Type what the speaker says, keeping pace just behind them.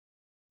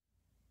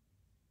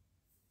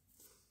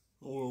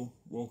Hello,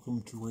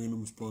 welcome to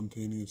Random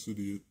Spontaneous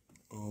Idiot.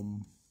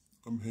 I'm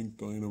Hank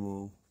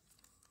Dynamo,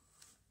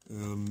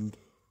 and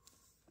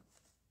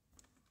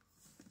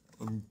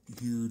I'm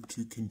here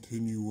to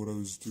continue what I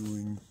was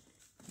doing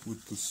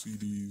with the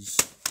CDs,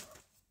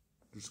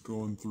 just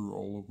going through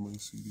all of my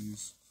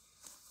CDs.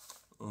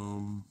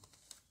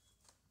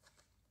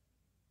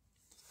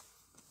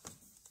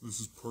 This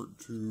is part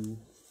 2.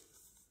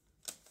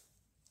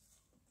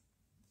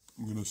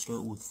 I'm going to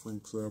start with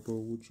Frank Zappa,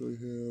 which I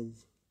have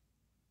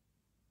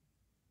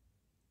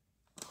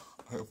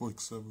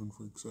like 7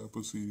 Frank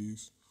Zappa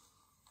CDs.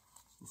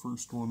 The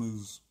first one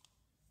is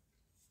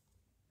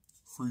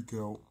Freak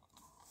Out,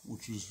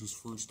 which is his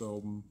first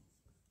album.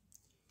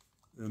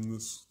 And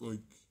this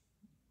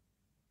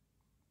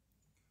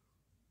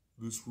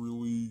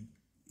really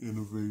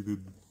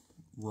innovated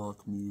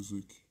rock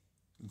music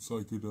and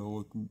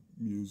psychedelic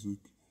music.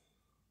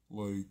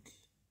 Like,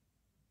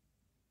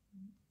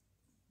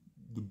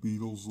 the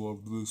Beatles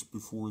loved this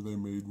before they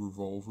made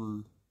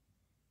Revolver.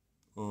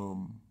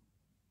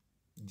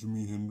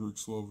 Jimi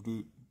Hendrix loved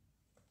it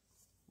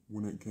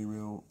when it came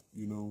out,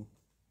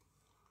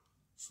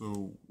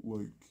 So,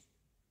 I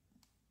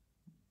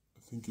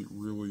think it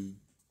really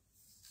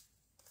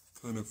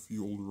kind of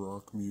fueled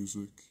rock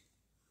music.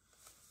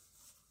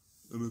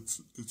 And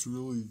it's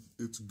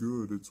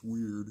good, it's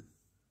weird.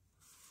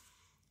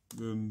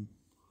 Then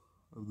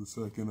I have the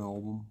second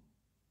album,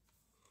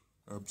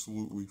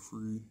 absolutely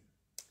free.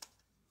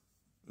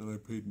 And I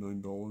paid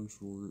 $9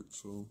 for it,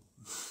 so...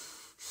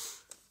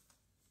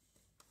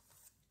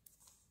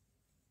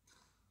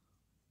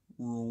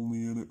 We're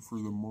only in it for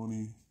the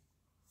money,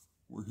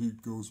 where he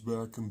goes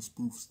back and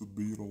spoofs the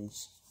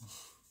Beatles.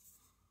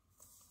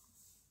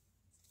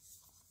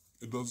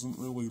 It doesn't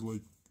really,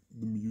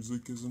 the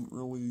music isn't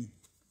really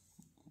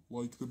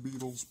like the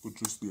Beatles, but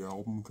just the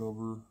album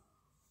cover.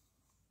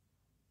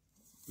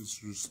 It's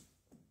just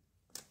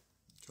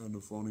kind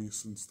of funny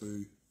since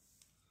they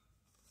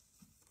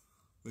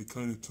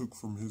kind of took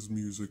from his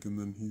music and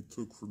then he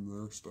took from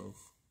their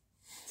stuff.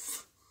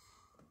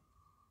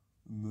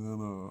 And then,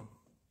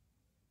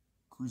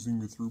 Cruising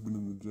with Ruben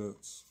and the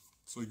Jets.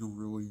 It's like a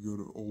really good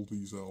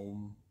oldies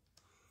album.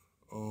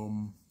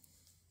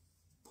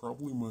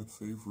 Probably my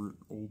favorite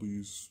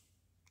oldies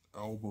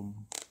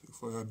album,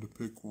 if I had to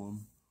pick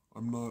one.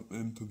 I'm not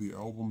into the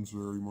albums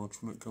very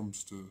much when it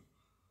comes to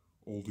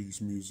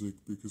oldies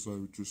music because I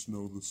would just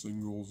know the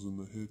singles and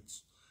the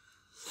hits.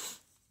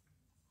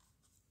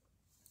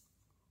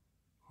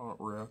 Hot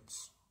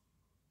Rats,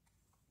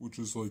 which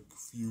is like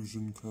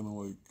fusion, kind of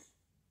like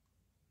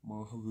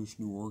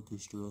Mahavishnu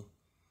Orchestra.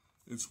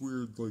 It's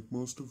weird, a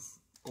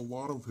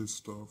lot of his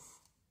stuff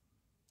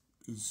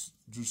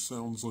just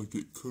sounds like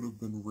it could have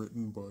been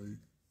written by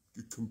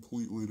a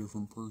completely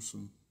different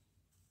person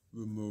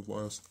than the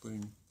last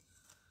thing.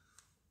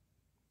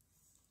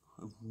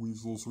 I have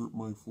Weasels Hurt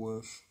My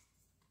Flesh,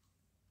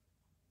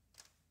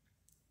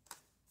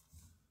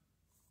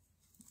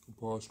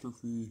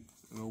 Apostrophe,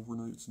 and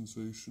Overnight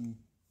Sensation,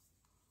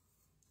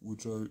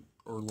 which are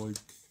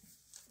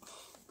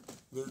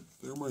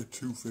they're my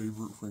 2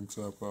 favorite Frank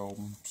Zappa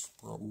albums,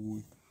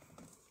 probably.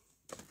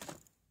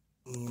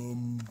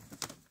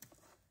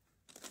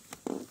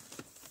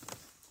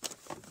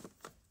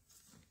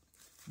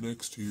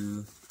 Next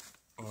here,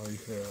 I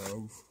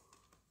have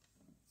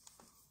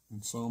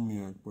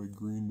Insomniac by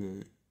Green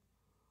Day,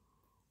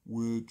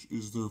 which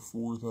is their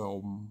 4th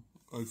album.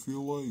 I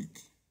feel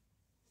like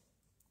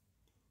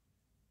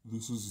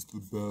this is the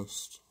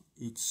best.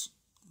 It's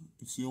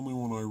the only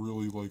one I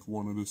really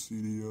wanted a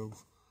CD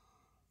of.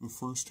 The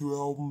first 2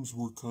 albums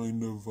were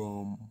kind of,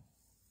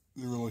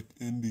 they were like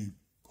indie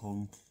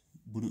punk,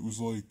 but it was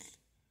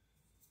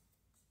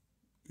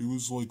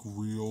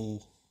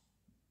real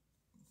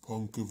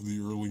punk of the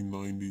early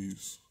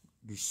 90s.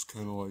 Just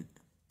kind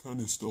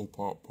of still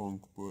pop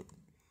punk, but,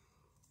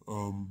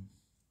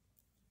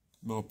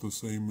 not the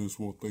same as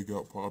what they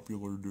got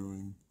popular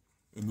doing.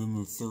 And then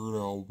the 3rd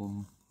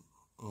album,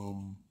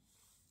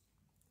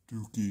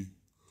 Dookie,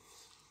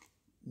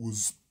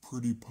 was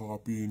pretty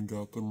poppy and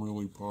got them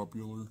really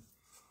popular,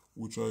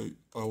 which I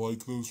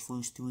like those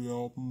first 3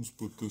 albums,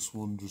 but this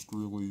one just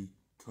really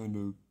kind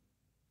of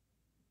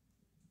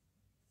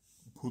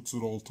puts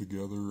it all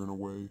together in a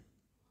way,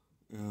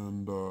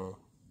 and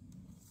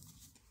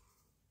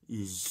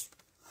is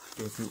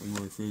definitely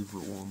my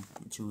favorite one.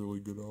 It's a really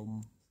good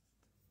album.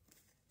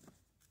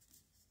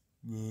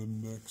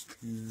 Then next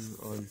here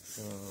I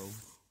have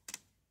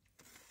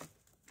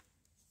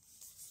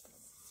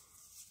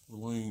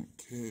Relient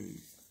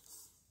K.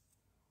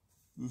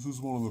 This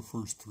is one of the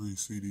first 3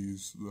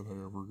 CDs that I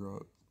ever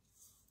got.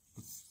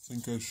 I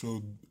think I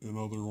showed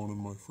another one in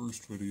my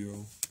first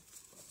video.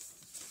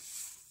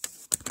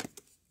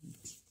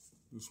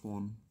 This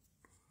one,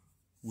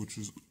 which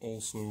is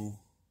also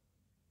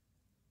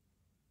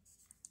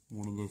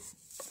one of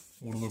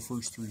the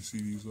first 3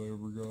 CDs I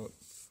ever got.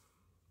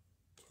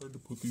 It's hard to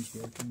put these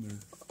back in there.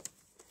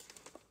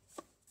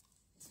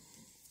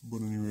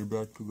 But anyway,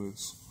 back to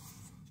this.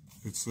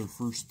 It's their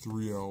first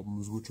 3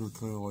 albums, which are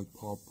kind of like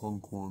pop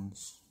punk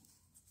ones.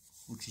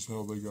 which is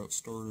how they got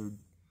started.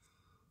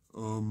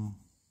 And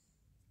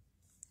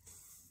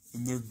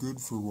they're good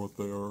for what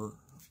they are.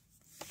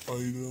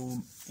 I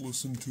don't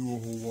listen to a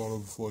whole lot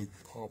of like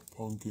pop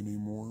punk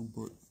anymore,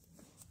 but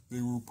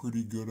they were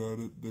pretty good at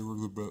it. They were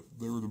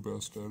the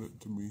best at it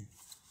to me.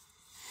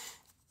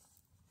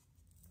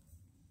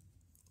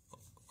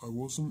 I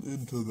wasn't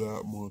into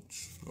that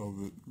much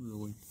of it,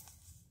 really.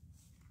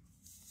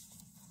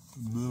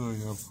 And then I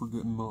have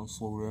Forgetting Not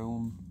Slow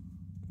Down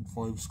and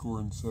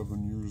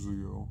 57 Years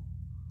Ago,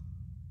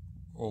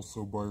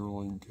 also by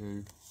Relient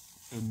K.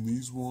 And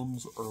these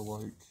ones are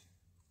like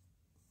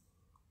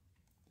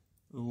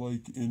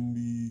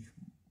indie.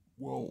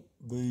 Well,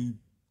 they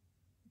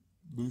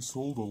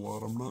sold a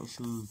lot. I'm not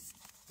sure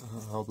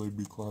how they'd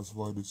be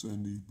classified as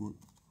indie, but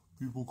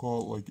people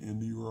call it like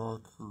indie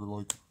rock or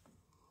like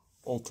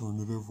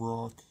alternative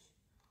rock.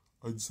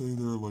 I'd say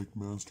they're like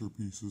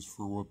masterpieces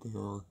for what they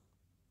are.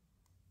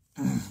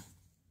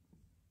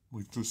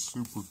 Like just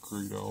super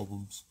great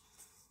albums.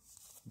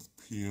 The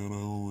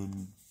piano,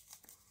 and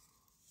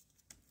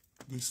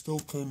they still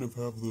kind of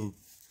have the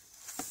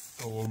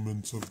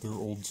elements of their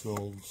old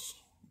selves,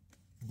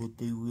 but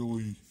they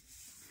really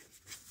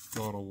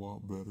got a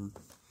lot better.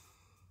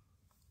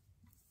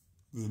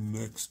 Then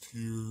next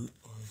here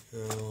I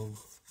have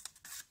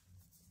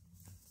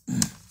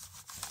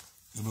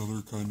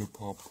another kind of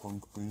pop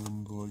punk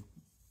band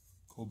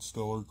called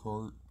Stellar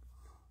Cart.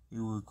 They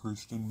were a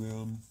Christian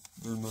band.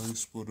 They're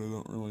nice, but I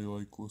don't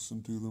really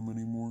listen to them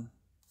anymore.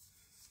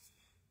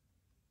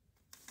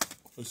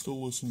 I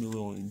still listen to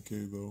Relient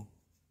K though.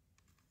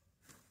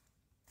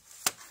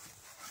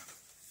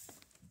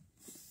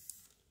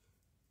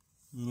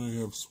 Then I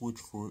have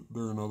Switchfoot.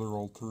 They're another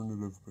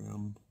alternative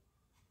band.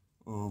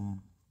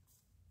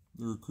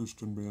 They're a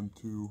Christian band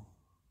too.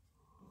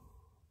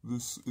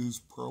 This is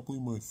probably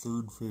my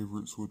third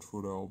favorite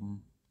Switchfoot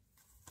album.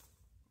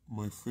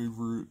 My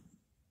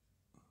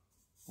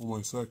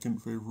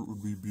second favorite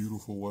would be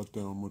Beautiful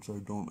Letdown, which I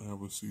don't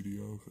have a CD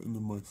of. And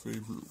then my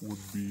favorite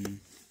would be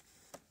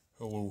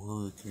Hello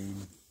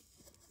Hurricane.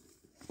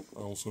 I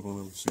also don't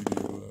have a CD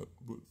of that,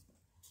 but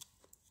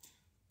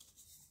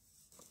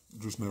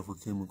just never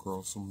came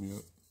across them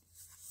yet.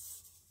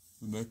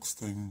 The next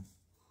thing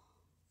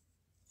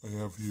I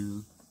have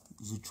here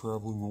is a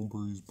Traveling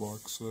Wilburys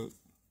box set.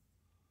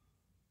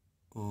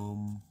 Let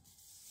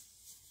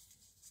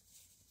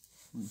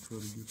me try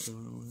to get that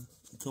out there.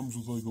 It comes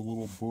with like a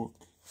little book,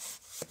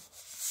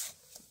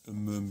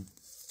 and then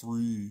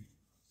three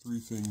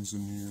things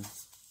in here.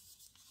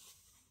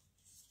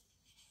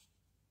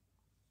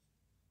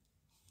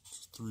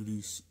 It's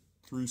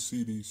three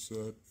CD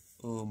set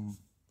of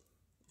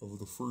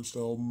the first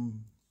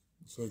album,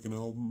 second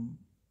album,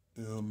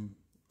 and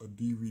a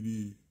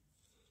DVD.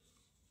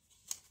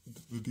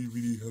 The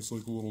DVD has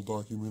like a little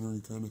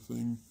documentary kind of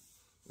thing,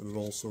 and it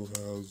also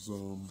has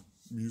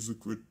music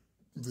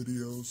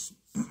videos.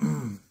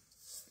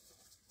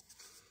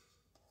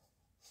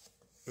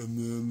 And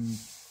then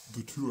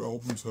the two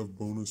albums have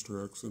bonus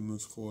tracks in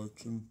this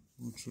collection,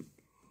 which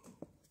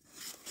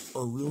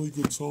are really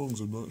good songs.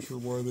 I'm not sure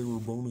why they were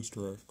bonus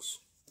tracks.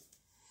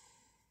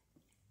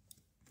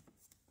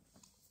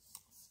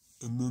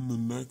 And then the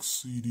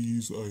next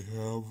CDs I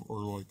have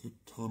are like a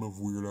ton of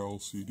Weird Al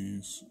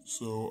CDs,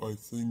 so I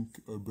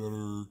think I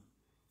better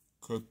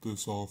cut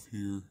this off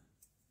here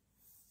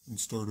and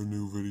start a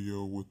new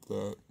video with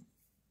that.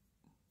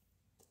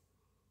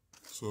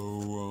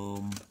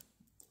 So,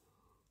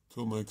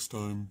 till next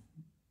time,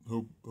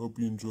 hope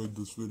you enjoyed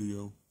this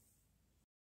video.